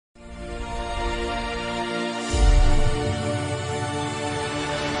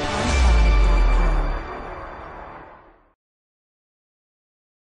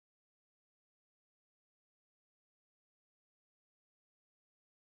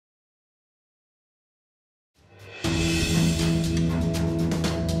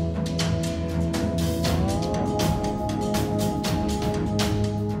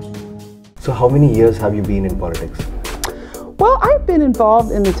So how many years have you been in politics? Well, I've been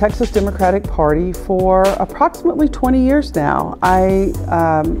involved in the Texas Democratic Party for approximately 20 years now.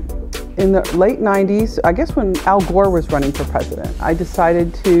 In the late 90s, I guess when Al Gore was running for president, I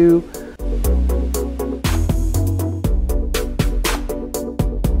decided to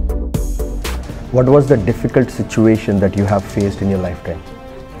What was the difficult situation that you have faced in your lifetime?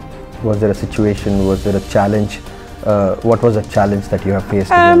 Was there a situation, was there a challenge? What was a challenge that you have faced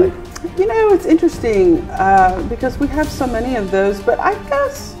in your life? You know, it's interesting because we have so many of those, but I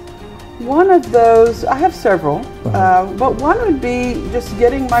guess one of those, I have several, but one would be just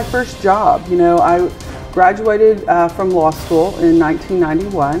getting my first job. You know, I graduated from law school in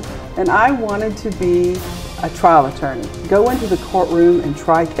 1991, and I wanted to be a trial attorney, go into the courtroom and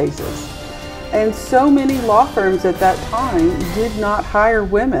try cases. And so many law firms at that time did not hire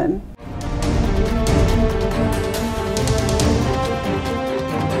women.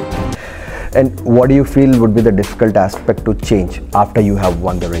 And what do you feel would be the difficult aspect to change after you have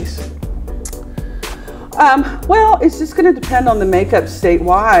won the race? Well, it's just going to depend on the makeup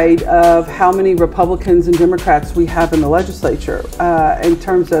statewide of how many Republicans and Democrats we have in the legislature in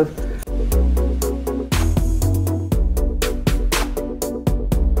terms of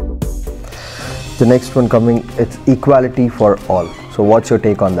the next one coming, it's equality for all. So what's your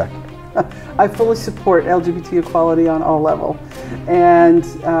take on that? I fully support LGBT equality on all levels, and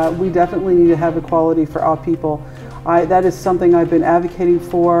we definitely need to have equality for all people. That is something I've been advocating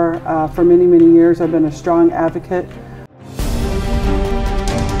for many, many years. I've been a strong advocate